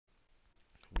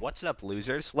What's up,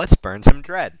 losers? Let's burn some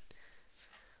dread.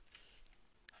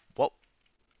 Well,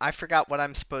 I forgot what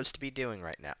I'm supposed to be doing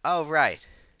right now. Oh, right.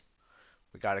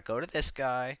 We gotta go to this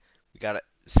guy. We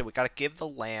gotta give the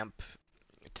lamp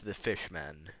to the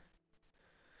fishmen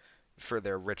for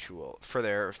their ritual, for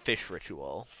their fish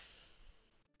ritual,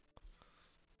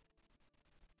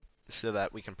 so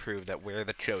that we can prove that we're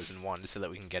the chosen ones, so that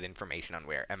we can get information on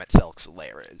where Emmett Selk's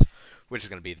lair is, which is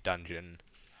gonna be the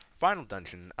final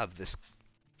dungeon of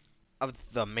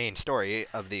the main story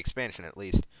of the expansion, at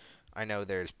least. I know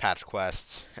there's patch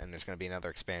quests, and there's gonna be another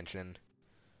expansion.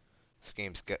 This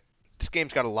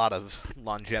game's got a lot of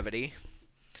longevity.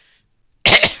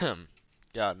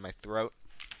 God, my throat.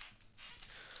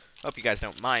 Hope you guys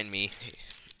don't mind me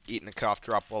eating a cough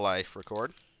drop while I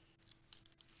record.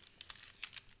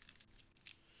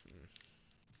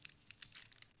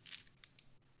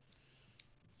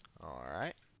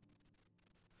 Alright.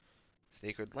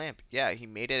 Sacred lamp. Yeah, he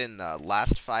made it in the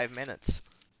last 5 minutes.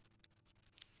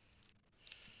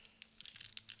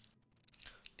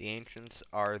 The ancients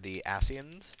are the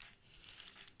Asians.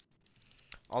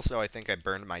 Also, I think I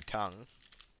burned my tongue.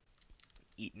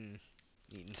 Eating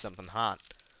something hot.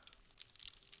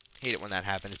 Hate it when that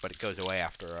happens, but it goes away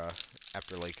after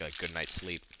like a good night's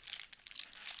sleep.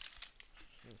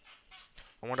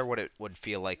 I wonder what it would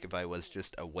feel like if I was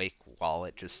just awake while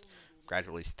it just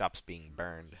gradually stops being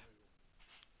burned.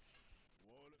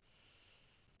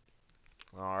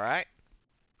 Alright.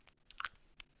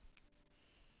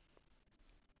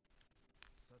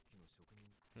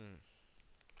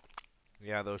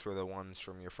 Yeah, those were the ones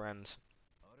from your friends.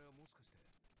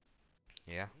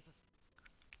 Yeah.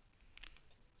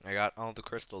 I got all the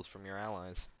crystals from your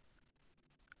allies.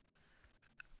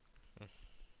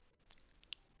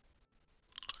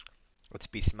 Let's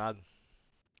be smug.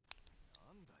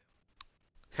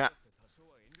 Ha!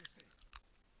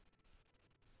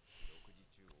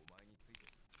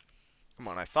 Come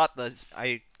on,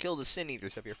 I killed the sin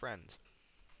eaters of your friends.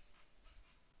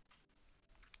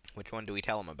 Which one do we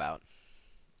tell him about?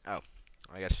 Oh,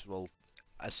 I guess we'll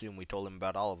assume we told him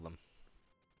about all of them.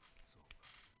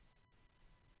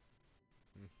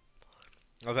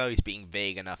 Although he's being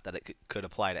vague enough that it could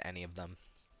apply to any of them.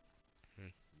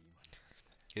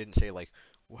 He didn't say like,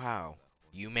 wow,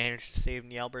 you managed to save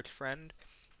Nielbert's friend?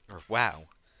 Or wow,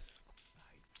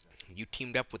 you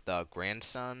teamed up with the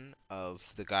grandson of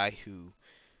the guy who,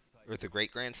 or the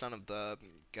great-grandson of the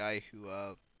guy who,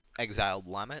 exiled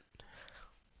Lamet?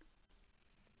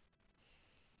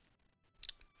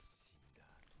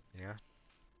 Yeah.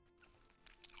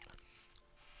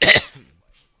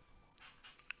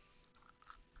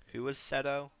 Who was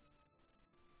Seto?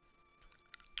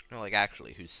 No, like,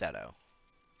 actually, who's Seto?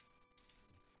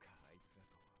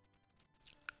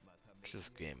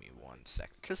 Just give me 1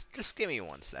 second. Just give me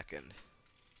 1 second.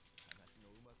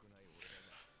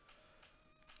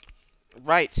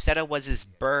 Right, Seto was his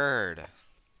bird,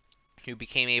 who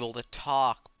became able to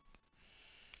talk.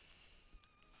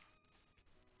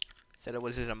 Seto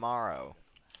was his Amaurot.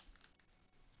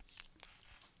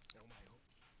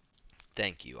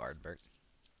 Thank you, Ardbert.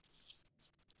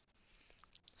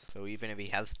 So even if he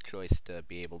has the choice to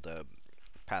be able to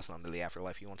pass on to the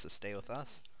afterlife, he wants to stay with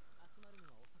us.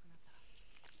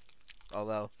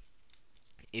 Although,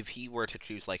 if he were to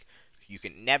choose, like, you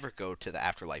can never go to the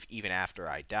afterlife even after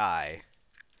I die,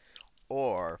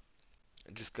 or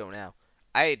just go now,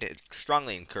 I'd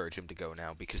strongly encourage him to go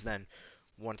now, because then,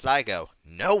 once I go,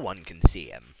 no one can see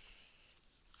him.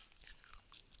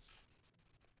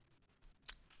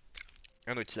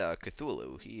 And it's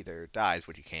Cthulhu. He either dies,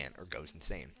 which he can't, or goes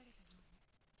insane.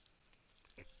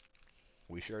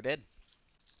 We sure did.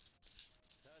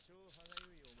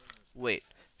 Wait,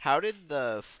 how did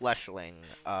the fleshling,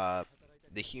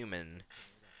 the human,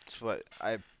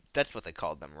 that's what they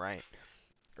called them, right?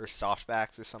 Or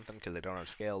softbacks or something, because they don't have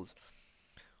scales.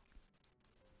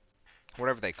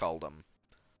 Whatever they called them.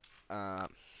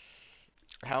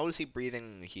 How is he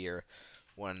breathing here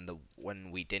when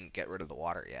we didn't get rid of the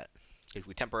water yet? Because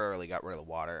we temporarily got rid of the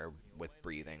water with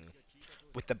breathing.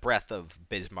 With the breath of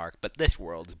Bismarck, but this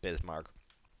world's Bismarck,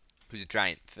 who's a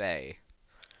giant fae.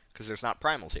 Because there's not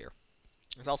primals here.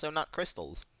 There's also not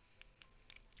crystals.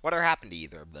 Whatever happened to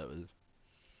either of those?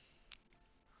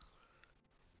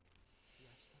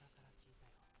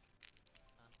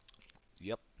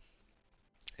 Yep.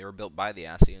 They were built by the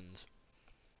Asians.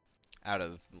 Out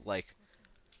of, like...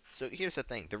 So here's the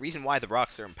thing. The reason why the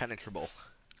rocks are impenetrable,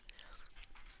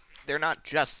 they're not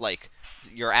just like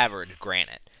your average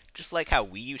granite. Just like how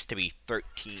we used to be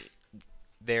 13...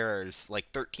 There's like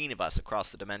 13 of us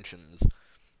across the dimensions,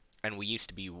 and we used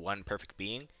to be one perfect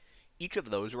being. Each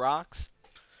of those rocks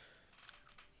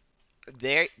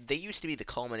They used to be the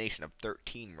culmination of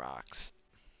 13 rocks.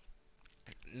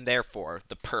 Therefore,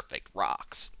 the perfect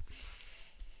rocks.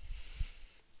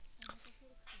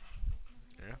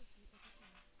 Yeah.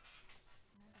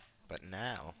 But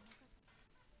now,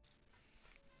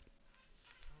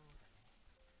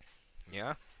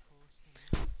 yeah,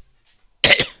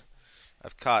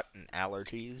 I've caught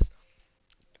allergies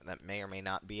that may or may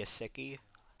not be a sickie.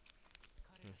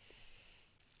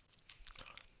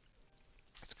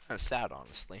 It's kind of sad,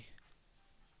 honestly.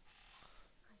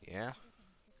 Yeah,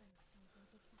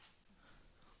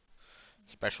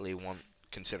 especially one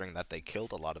considering that they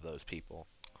killed a lot of those people.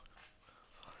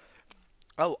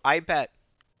 Oh, I bet.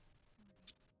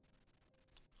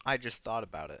 I just thought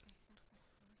about it.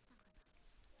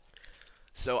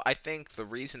 So I think the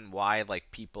reason why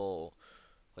like people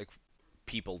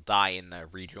die in the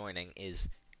rejoining is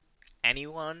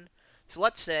anyone. So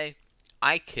let's say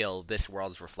I kill this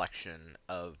world's reflection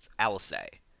of Alice,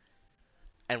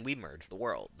 and we merge the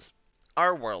worlds.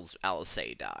 Our world's Alice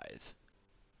dies,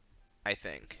 I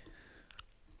think.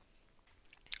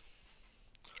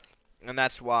 And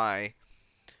that's why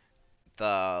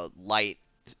the light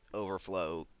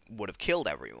overflow would have killed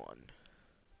everyone.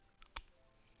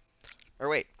 Or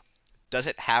wait, does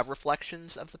it have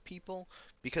reflections of the people?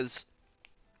 Because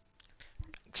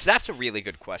 'cause that's a really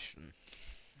good question.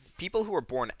 People who were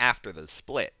born after the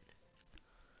split,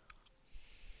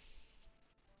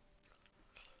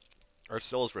 are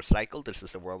souls recycled? Is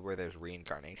this a world where there's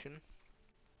reincarnation?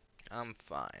 I'm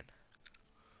fine.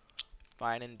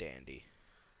 Fine and dandy.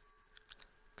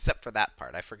 Except for that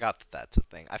part. I forgot that that's a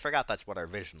thing. I forgot that's what our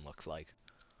vision looks like.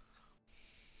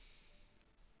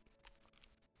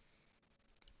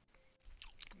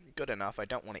 Good enough. I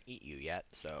don't want to eat you yet,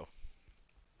 so.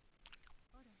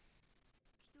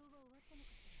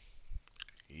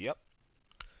 Yep.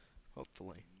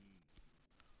 Hopefully.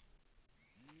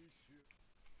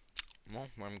 Well,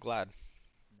 I'm glad.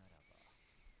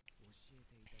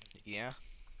 Yeah,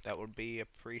 that would be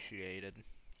appreciated.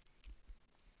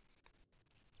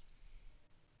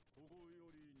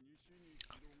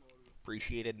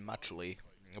 Appreciated muchly.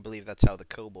 I believe that's how the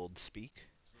kobolds speak.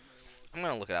 I'm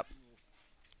gonna look it up.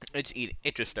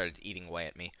 It just started eating away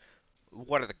at me.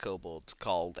 What are the kobolds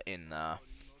called in the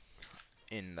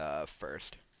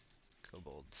first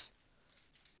kobolds?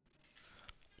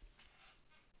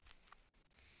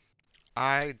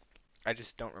 I I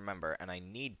just don't remember, and I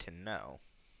need to know.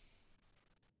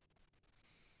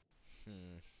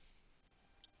 Hmm.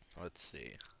 Let's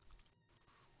see.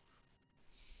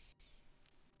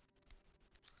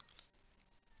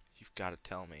 You've got to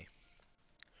tell me.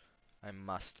 I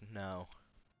must know.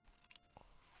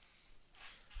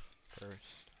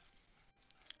 First.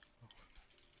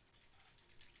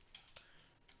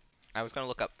 I was gonna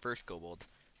look up first kobolds.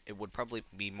 It would probably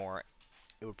be more.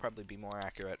 It would probably be more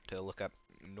accurate to look up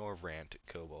Norvrant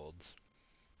kobolds.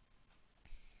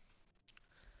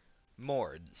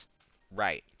 Mords.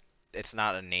 Right. It's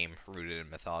not a name rooted in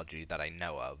mythology that I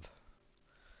know of.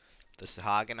 The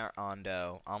Sahagin are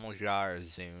Ondo. Amaljar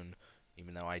is Zune,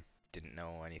 even though I didn't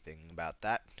know anything about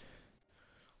that.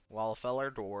 Wallafell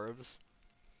are dwarves.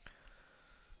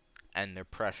 And they're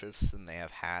precious, and they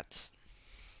have hats.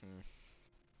 Hmm.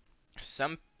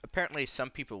 Apparently some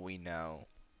people we know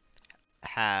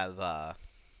have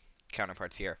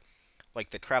counterparts here. Like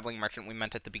the traveling merchant we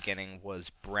met at the beginning was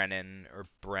Brennan or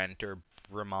Brent or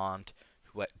Bremont,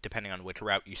 depending on which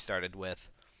route you started with.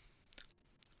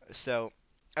 So,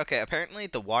 okay, apparently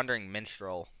the wandering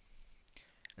minstrel,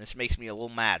 and this makes me a little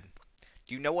mad.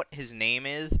 Do you know what his name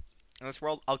is in this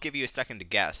world? I'll give you a second to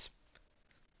guess.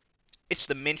 It's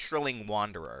the minstreling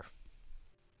wanderer.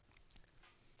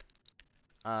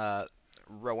 Uh,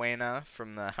 Rowena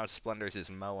from the House of Splendors is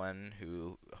Moen,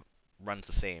 who runs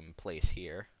the same place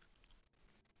here.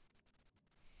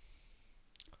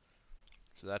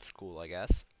 So that's cool, I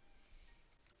guess.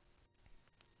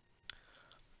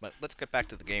 But let's get back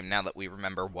to the game now that we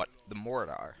remember what the Mord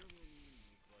are.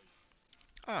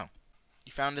 Oh,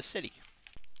 you found a city.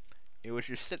 It was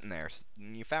just sitting there,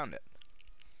 and you found it.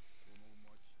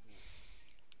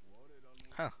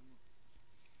 Huh.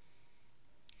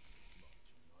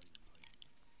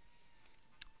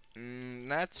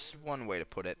 That's one way to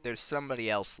put it. There's somebody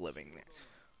else living there.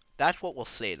 That's what we'll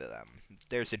say to them.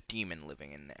 There's a demon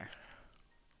living in there.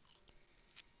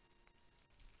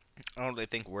 Oh, they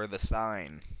think we're the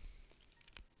sign.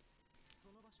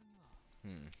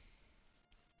 Hmm.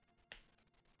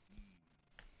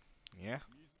 Yeah?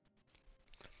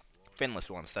 Finless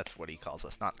ones, that's what he calls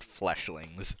us, not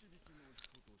fleshlings.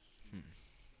 Hmm.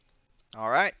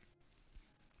 Alright.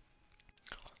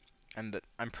 And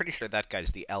I'm pretty sure that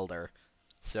guy's the elder.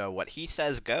 So what he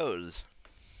says goes.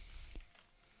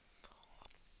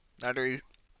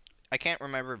 I can't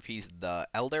remember if he's the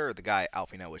elder or the guy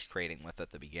Alfino was trading with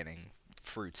at the beginning.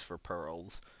 Fruits for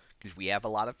pearls. Because we have a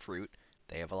lot of fruit.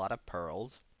 They have a lot of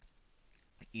pearls.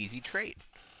 Easy trade.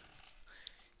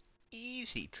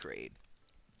 Easy trade.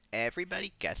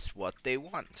 Everybody gets what they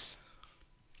want.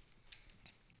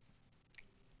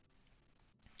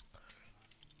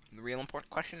 The real important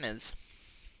question is,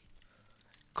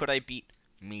 could I beat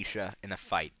Misha in a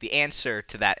fight? The answer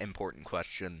to that important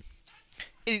question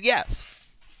is yes.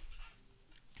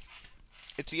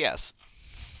 It's yes.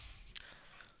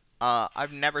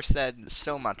 I've never said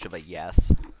so much of a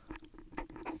yes.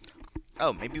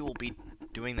 Oh, maybe we'll be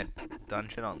doing the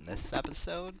dungeon on this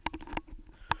episode?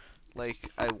 Like,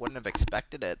 I wouldn't have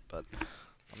expected it, but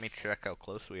let me check how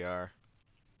close we are.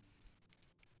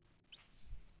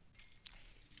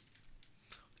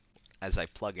 As I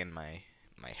plug in my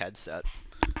headset,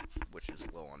 which is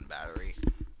low on battery.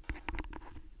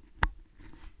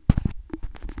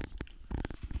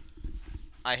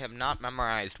 I have not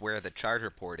memorized where the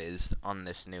charger port is on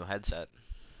this new headset.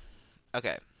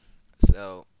 Okay,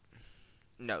 so,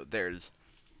 no, there's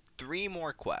 3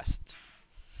 more quests.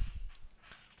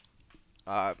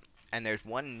 And there's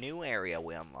one new area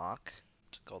we unlock.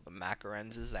 It's called the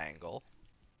Macarenz's Angle,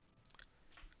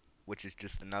 which is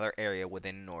just another area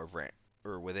within Norvrent,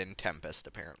 or within Tempest,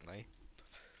 apparently.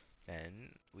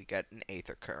 And we get an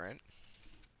Aether Current.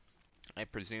 I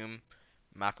presume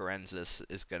Macarenzis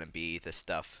is going to be the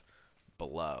stuff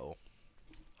below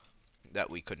that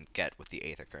we couldn't get with the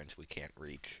Aether Currents we can't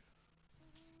reach.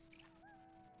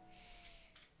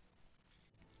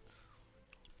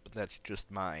 But that's just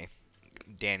my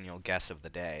Daniel guess of the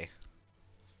day.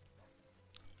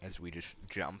 As we just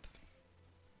jump.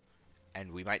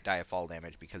 And we might die of fall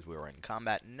damage because we were in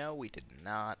combat. No, we did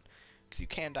not. Because you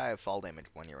can die of fall damage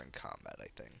when you're in combat, I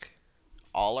think.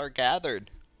 All are gathered.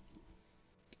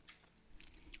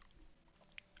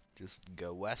 Just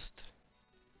go west.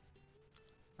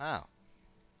 Oh.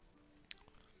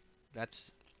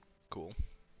 That's cool.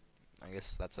 I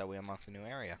guess that's how we unlock the new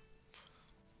area.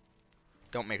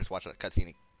 Don't make us watch that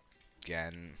cutscene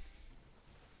again.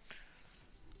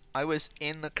 I was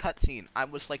in the cutscene. I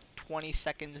was like 20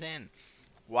 seconds in.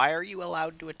 Why are you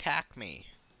allowed to attack me?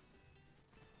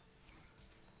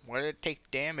 Why did it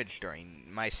take damage during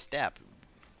my step?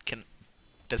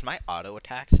 Does my auto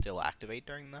attack still activate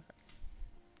during that?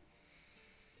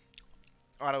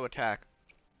 Auto attack.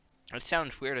 It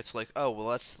sounds weird. It's like, oh, well,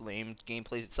 that's lame.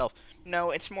 Gameplay itself.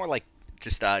 No, it's more like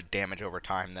just damage over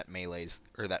time that melees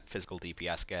or that physical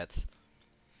DPS gets.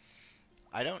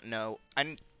 I don't know. I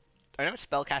know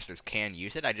spellcasters can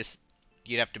use it.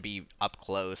 You'd have to be up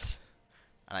close,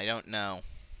 and I don't know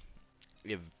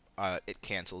if it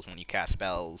cancels when you cast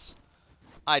spells.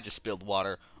 I just spilled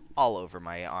water all over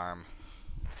my arm.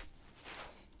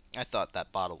 I thought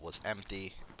that bottle was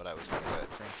empty, but I was going to get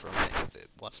a drink from it if it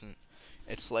wasn't.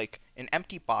 It's like an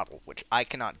empty bottle, which I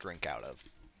cannot drink out of,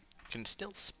 can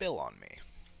still spill on me.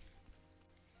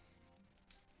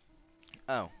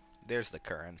 Oh, there's the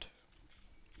current.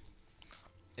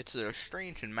 It's a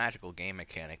strange and magical game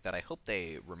mechanic that I hope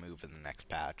they remove in the next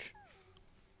patch.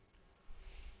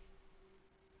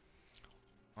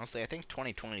 Honestly, I think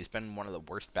 2020 has been one of the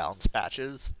worst balance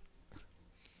patches.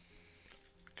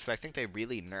 Because I think they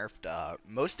really nerfed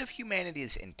most of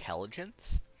humanity's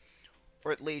intelligence.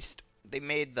 Or at least, they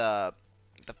made the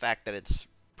fact that it's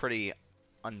pretty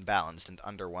unbalanced and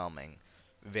underwhelming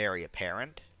very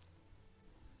apparent.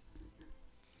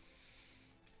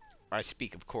 I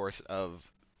speak, of course, of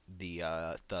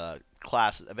the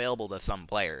class available to some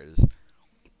players,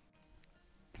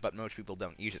 but most people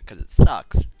don't use it because it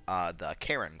sucks. The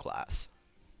Karen class.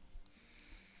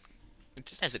 It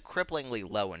just has a cripplingly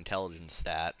low intelligence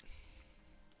stat.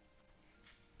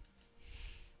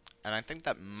 And I think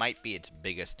that might be its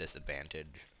biggest disadvantage.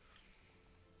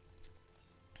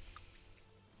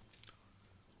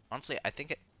 Honestly, I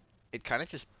think it kind of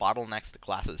just bottlenecks the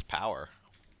class's power.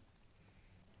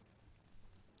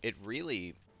 It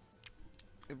really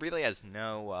has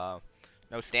no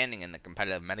standing in the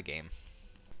competitive metagame.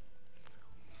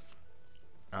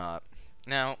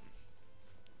 Now,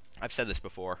 I've said this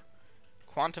before.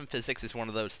 Quantum physics is one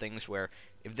of those things where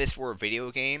if this were a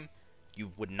video game,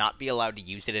 you would not be allowed to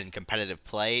use it in competitive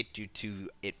play due to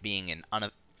it being an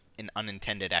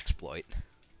unintended exploit.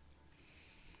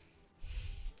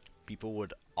 People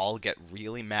would all get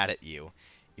really mad at you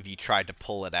if you tried to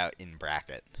pull it out in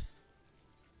bracket.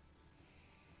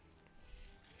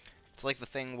 It's like the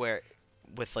thing where,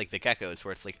 with like the geckos,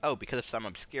 where it's like, oh, because of some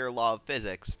obscure law of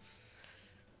physics,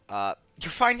 you're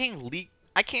finding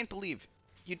I can't believe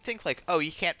you'd think like, oh,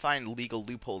 you can't find legal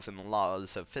loopholes in the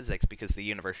laws of physics because the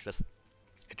universe just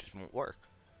won't work.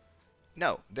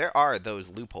 No, there are those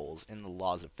loopholes in the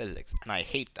laws of physics, and I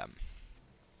hate them.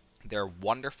 They're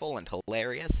wonderful and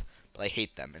hilarious, but I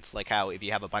hate them. It's like how if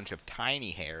you have a bunch of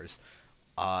tiny hairs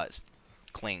uh,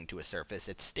 cling to a surface,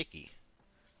 it's sticky.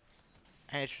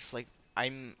 And it's just like,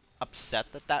 I'm upset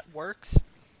that that works,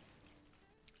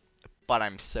 but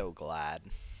I'm so glad.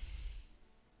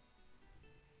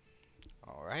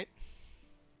 Alright.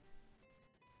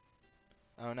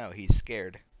 Oh no, he's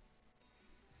scared.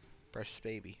 Precious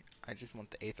baby. I just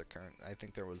want the Aether Current. I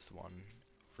think there was one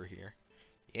over here.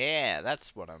 Yeah, that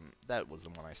was the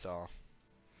one I saw.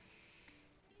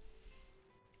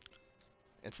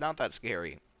 It's not that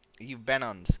scary. You've been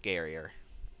on scarier.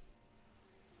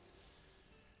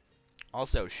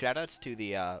 Also, shoutouts to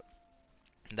the,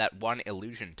 that one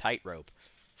illusion tightrope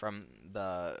from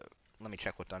the... Let me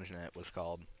check what dungeon it was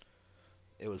called.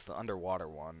 It was the underwater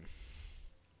one.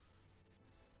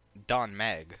 Don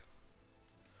Meg.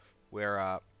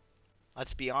 Where,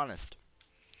 let's be honest.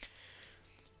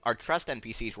 Our trust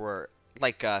NPCs were,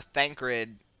 like,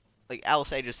 Thancred... Like, Alice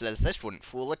just says, this wouldn't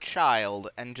fool a child,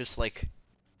 and just, like,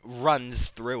 runs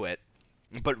through it.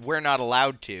 But we're not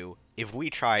allowed to. If we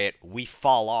try it, we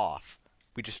fall off.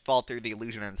 We just fall through the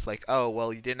illusion, and it's like, oh,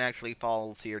 well, you didn't actually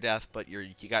fall to your death, but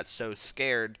you got so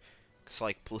scared. It's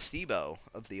like placebo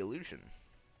of the illusion.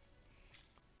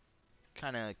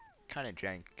 Kinda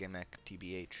jank gimmick,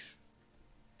 TBH.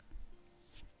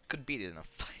 Could beat it in a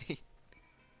fight.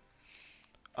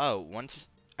 Oh,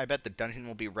 I bet the dungeon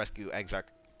will be rescue Exarch.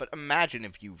 But imagine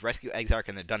if you rescue Exarch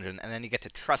in the dungeon, and then you get to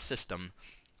Trust System,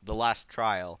 the last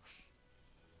trial,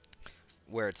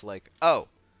 where it's like, oh,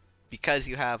 because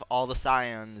you have all the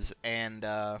Scions and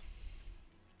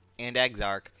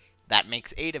Exarch, that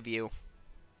makes 8 of you.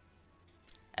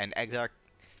 And Exarch,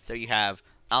 so you have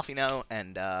Alfino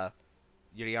and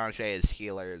Yurianche as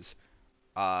healers.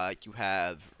 You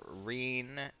have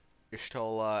Reen,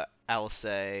 Ishtola,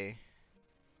 Alice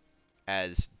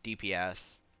as DPS.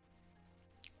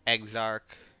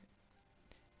 Exarch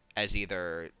as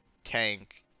either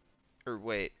tank, or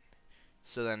wait,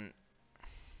 so then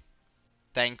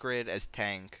Thancred as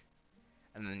tank,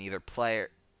 and then either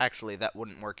player. Actually, that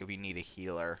wouldn't work if you need a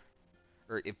healer,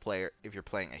 or if you're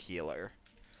playing a healer.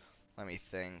 Let me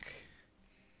think,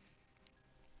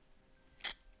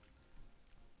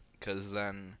 because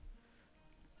then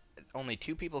only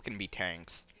 2 people can be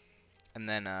tanks, and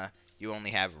then you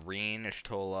only have Reen,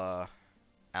 Ishtola,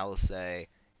 Alice,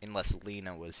 unless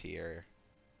Lena was here.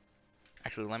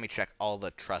 Actually, let me check all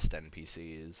the trust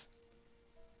NPCs.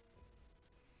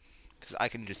 Because I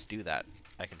can just do that.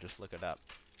 I can just look it up.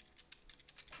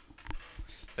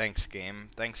 Thanks, game.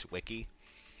 Thanks, wiki.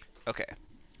 Okay.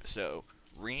 So,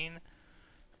 Reen,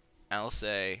 Alice,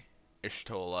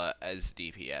 Ishtola as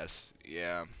DPS.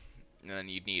 Yeah. And then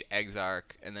you'd need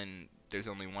Exarch, and then there's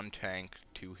only 1 tank,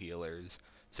 2 healers.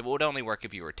 So it would only work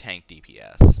if you were tank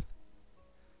DPS.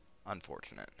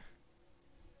 Unfortunate.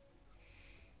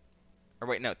 Or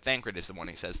wait, no, Thancred is the one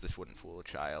who says this wouldn't fool a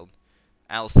child.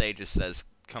 Alice just says,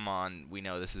 come on, we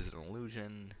know this is an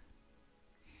illusion.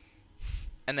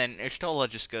 And then Ishtola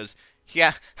just goes,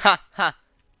 yeah, ha, ha,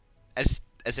 as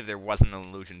if there wasn't an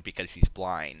illusion because she's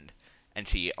blind. And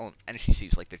she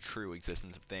sees, like, the true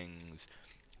existence of things.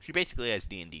 She basically has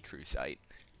D&D true sight,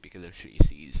 because if she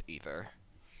sees either.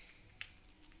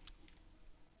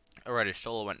 Alright,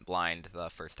 Ishtola went blind the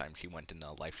first time she went in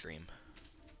the live stream.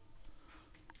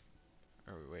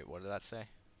 Oh, wait, what did that say?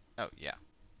 Oh, yeah.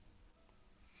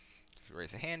 Just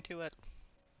raise a hand to it.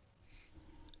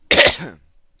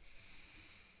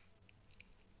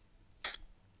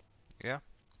 Yeah.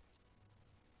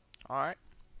 Alright.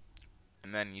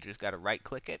 And then you just gotta right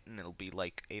click it and it'll be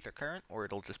like Aether Current, or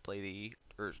it'll just play the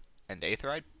and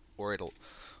Aetherite, or it'll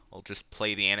just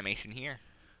play the animation here.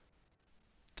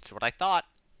 That's what I thought.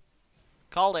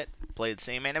 Called it. Play the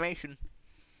same animation.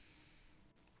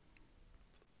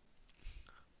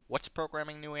 What's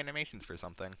programming new animations for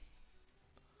something?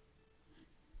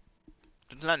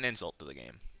 It's not an insult to the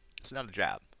game. It's not a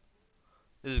jab.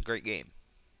 This is a great game.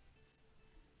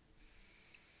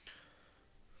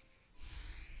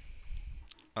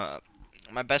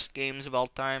 My best games of all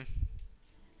time.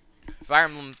 Fire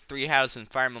Emblem Three Houses and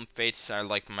Fire Emblem Fates are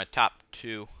like my top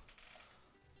 2.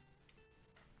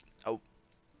 Oh,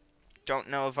 don't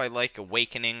know if I like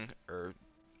Awakening or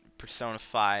Persona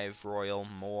 5 Royal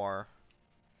more.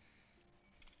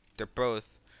 They're both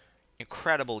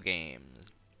incredible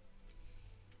games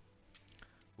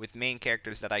with main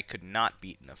characters that I could not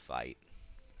beat in a fight.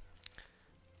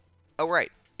 Oh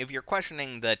right, if you're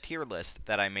questioning the tier list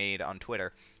that I made on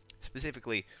Twitter,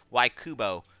 Specifically, why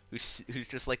Kubo, who's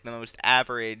just like the most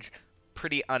average,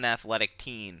 pretty unathletic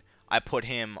teen, I put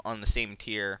him on the same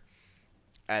tier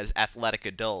as athletic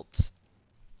adults.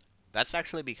 That's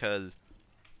actually because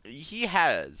he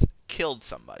has killed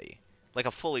somebody, like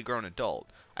a fully grown adult.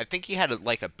 I think he had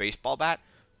like a baseball bat.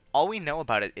 All we know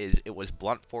about it is it was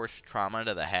blunt force trauma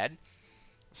to the head.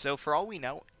 So for all we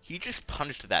know, he just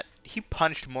punched that. He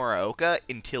punched Muraoka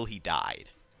until he died.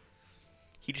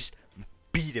 He just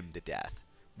beat him to death.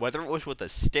 Whether it was with a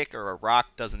stick or a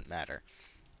rock doesn't matter.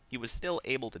 He was still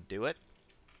able to do it.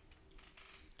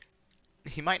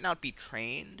 He might not be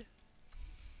trained,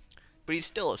 but he's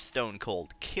still a stone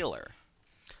cold killer.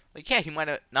 Like, yeah, he might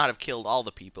not have killed all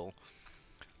the people.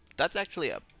 That's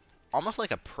actually almost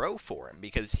like a pro for him,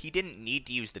 because he didn't need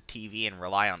to use the TV and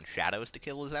rely on shadows to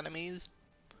kill his enemies.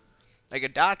 Like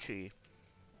Adachi,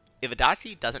 if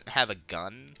Adachi doesn't have a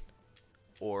gun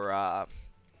or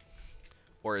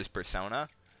his persona,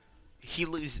 he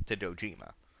loses to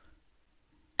Dojima.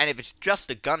 And if it's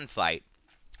just a gunfight,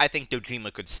 I think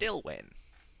Dojima could still win.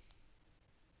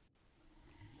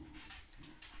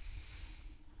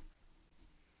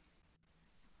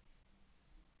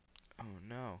 Oh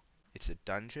no, it's a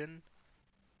dungeon?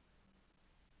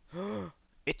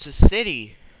 It's a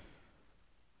city!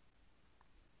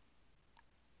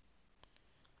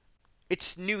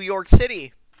 It's New York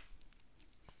City!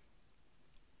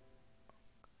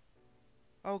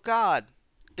 Oh god!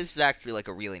 This is actually like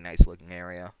a really nice looking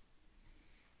area.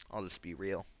 I'll just be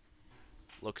real.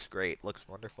 Looks great, looks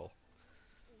wonderful.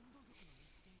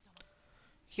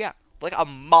 Yeah, like a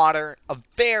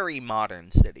very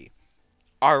modern city.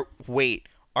 Wait,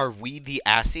 are we the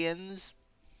Asians?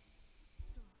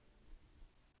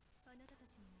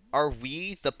 Are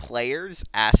we the players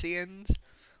Asians?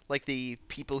 Like the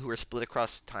people who are split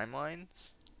across timelines?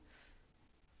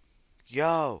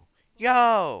 Yo!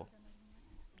 Yo!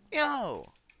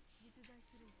 Yo!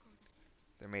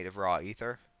 They're made of raw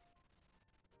ether.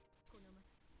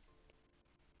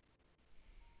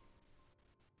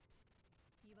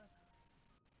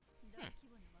 Hmm.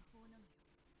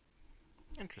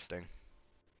 Interesting.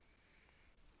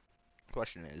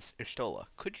 Question is, Ishtola,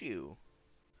 could you,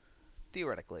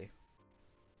 theoretically,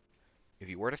 if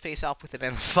you were to face off with it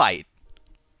in a fight,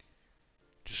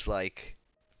 just like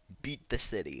beat the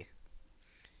city?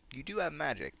 You do have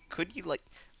magic. Could you like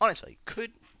honestly,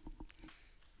 could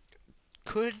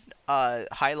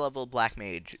high level black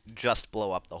mage just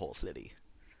blow up the whole city?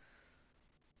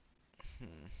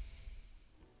 Hmm.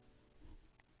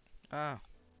 Uh,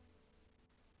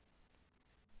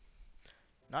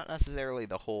 Not necessarily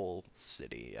the whole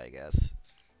city, I guess.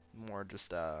 More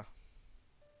just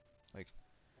like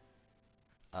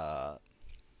uh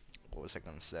what was I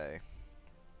gonna say?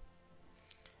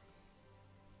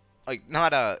 Like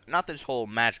not this whole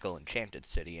magical enchanted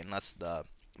city, unless the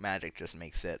magic just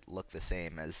makes it look the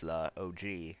same as the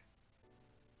OG.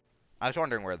 I was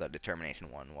wondering where the determination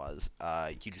one was.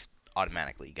 You just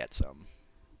automatically get some.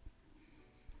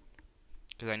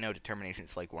 Because I know determination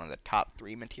is like one of the top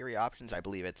 3 materia options. I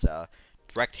believe it's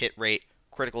direct hit rate,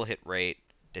 critical hit rate,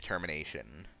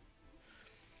 determination.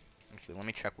 Actually, let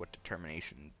me check what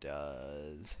determination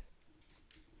does.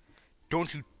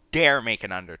 Don't you dare make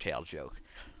an Undertale joke.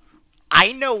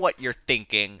 I know what you're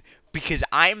thinking, because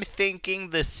I'm thinking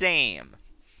the same.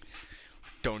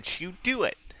 Don't you do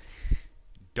it.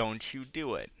 Don't you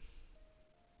do it.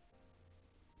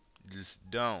 Just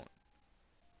don't.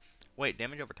 Wait,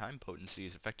 damage over time potency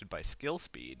is affected by skill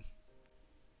speed.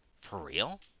 For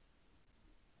real?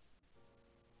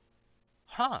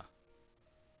 Huh.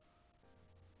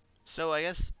 So I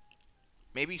guess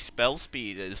maybe spell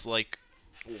speed is like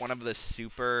one of the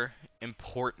super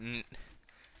important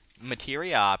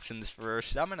materia options for a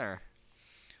summoner.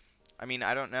 I mean,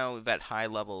 I don't know if at high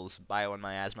levels Bio and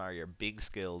Miasma are your big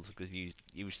skills, because you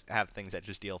have things that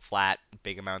just deal flat,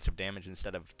 big amounts of damage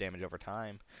instead of damage over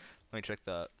time. Let me check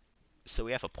the... So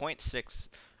we have a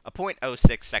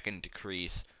 0.06 second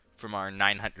decrease from our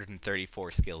 934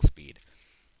 skill speed.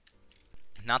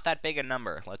 Not that big a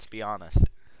number, let's be honest.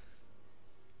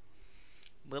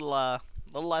 Little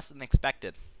less than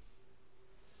expected.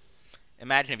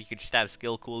 Imagine if you could just have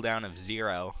skill cooldown of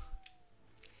 0.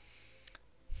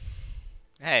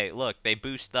 Hey, look, they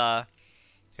boost the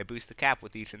cap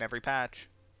with each and every patch.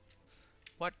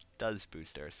 What does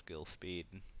boost our skill speed?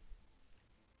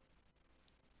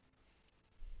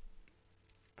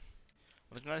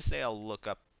 I was gonna say I'll look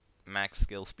up max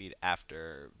skill speed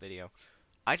after video.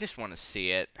 I just want to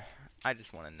see it. I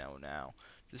just want to know now.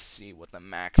 Just see what the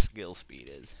max skill speed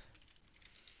is.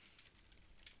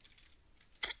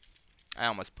 I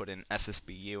almost put in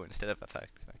SSBU instead of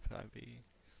XIV.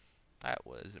 That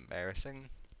was embarrassing.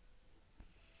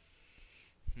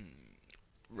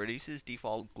 Reduces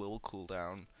default global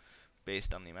cooldown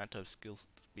based on the amount of skill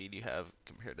speed you have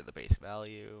compared to the base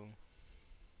value.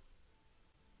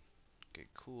 Okay,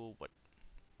 cool. What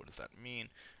does that mean?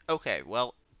 Okay,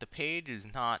 well, the page is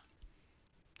not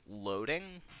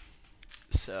loading,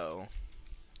 so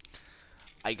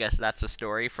I guess that's a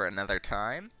story for another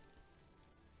time.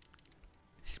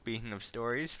 Speaking of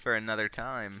stories, for another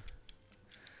time.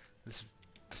 This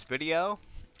video,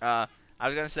 I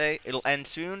was gonna say it'll end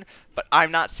soon, but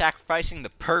I'm not sacrificing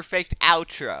the perfect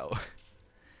outro.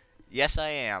 Yes, I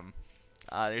am.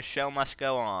 This show must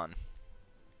go on.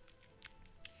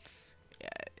 Yeah,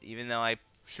 even though I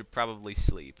should probably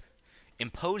sleep.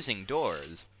 Imposing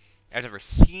doors. I've never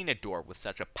seen a door with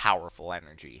such a powerful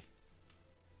energy.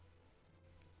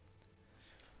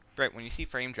 Right, when you see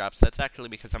frame drops, that's actually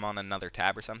because I'm on another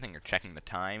tab or something, or checking the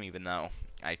time, even though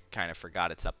I kind of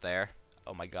forgot it's up there.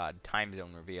 Oh my god, time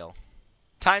zone reveal.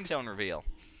 Time zone reveal!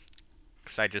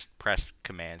 Because I just press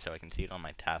command so I can see it on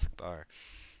my taskbar.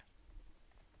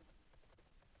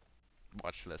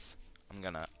 Watch this. I'm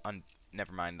gonna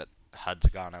never mind that HUD's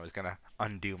gone. I was gonna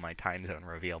undo my time zone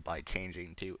reveal by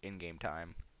changing to in-game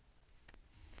time.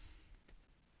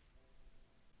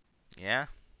 Yeah?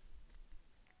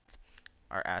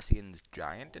 Are Asians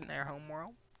giant in their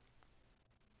homeworld?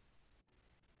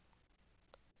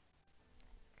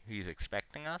 He's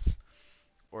expecting us?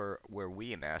 Or were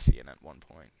we an Asian at one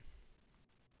point?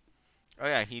 Oh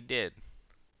yeah, he did.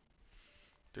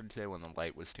 Did say when the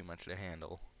light was too much to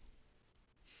handle.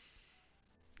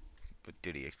 But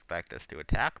did he expect us to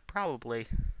attack? Probably.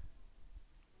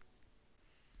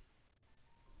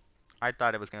 I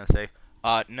thought it was gonna say,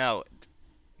 no,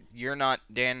 you're not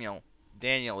Daniel.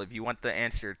 Daniel, if you want the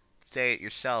answer, say it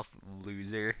yourself,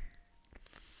 loser.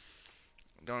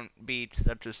 Don't be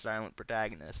such a silent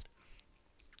protagonist.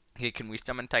 Okay, can we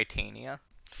summon Titania?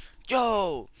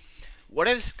 Yo! What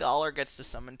if Scholar gets to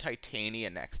summon Titania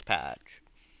next patch?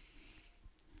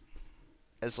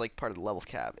 As, like, part of the level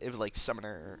cap. If, like,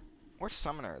 Summoner... Or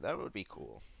Summoner, that would be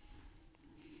cool.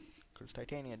 Because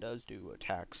Titania does do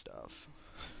attack stuff.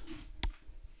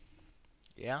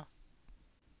 Yeah.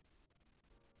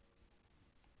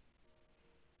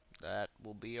 That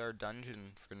will be our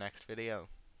dungeon for next video.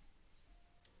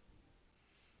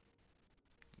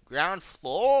 Ground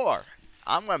floor!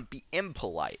 I'm gonna be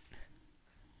impolite.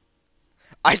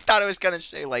 I thought I was gonna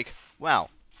say, like, wow,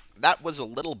 that was a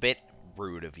little bit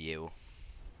rude of you.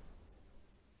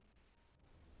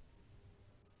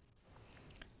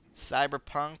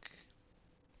 Cyberpunk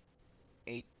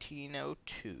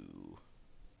 1802.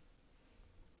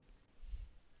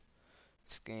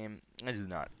 This game is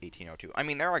not 1802. I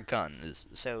mean, there are guns,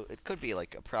 so it could be,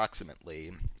 like,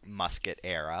 approximately musket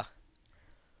era.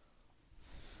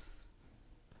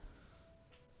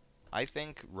 I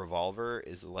think revolver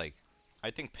is, like,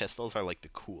 I think pistols are, like, the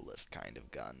coolest kind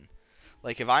of gun.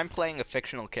 Like, if I'm playing a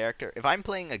fictional character, if I'm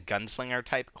playing a gunslinger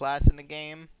type class in a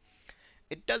game,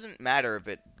 it doesn't matter if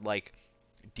it, like,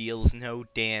 deals no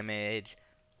damage,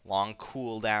 long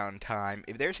cooldown time.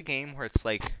 If there's a game where it's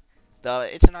like,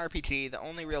 it's an RPG, the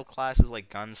only real class is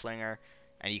like Gunslinger,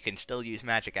 and you can still use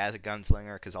magic as a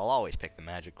Gunslinger, because I'll always pick the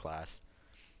magic class.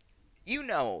 You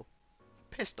know,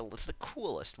 pistol is the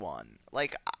coolest one.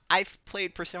 Like, I've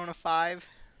played Persona 5.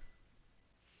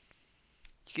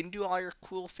 You can do all your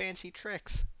cool fancy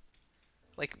tricks.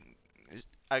 Like,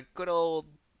 a good old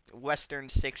Western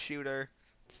 6-shooter,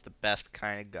 it's the best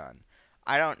kind of gun.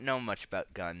 I don't know much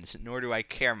about guns, nor do I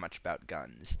care much about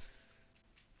guns.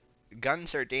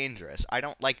 Guns are dangerous. I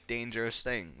don't like dangerous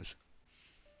things.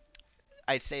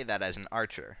 I say that as an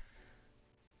archer.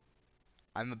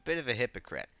 I'm a bit of a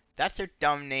hypocrite. That's a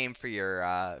dumb name for your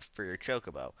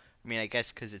chocobo. I mean, I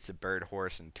guess because it's a bird,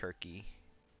 horse, and turkey.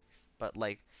 But,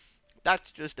 like,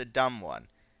 that's just a dumb one.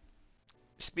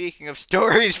 Speaking of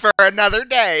stories for another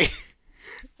day,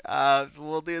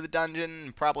 we'll do the dungeon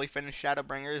and probably finish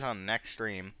Shadowbringers on the next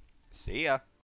stream. See ya.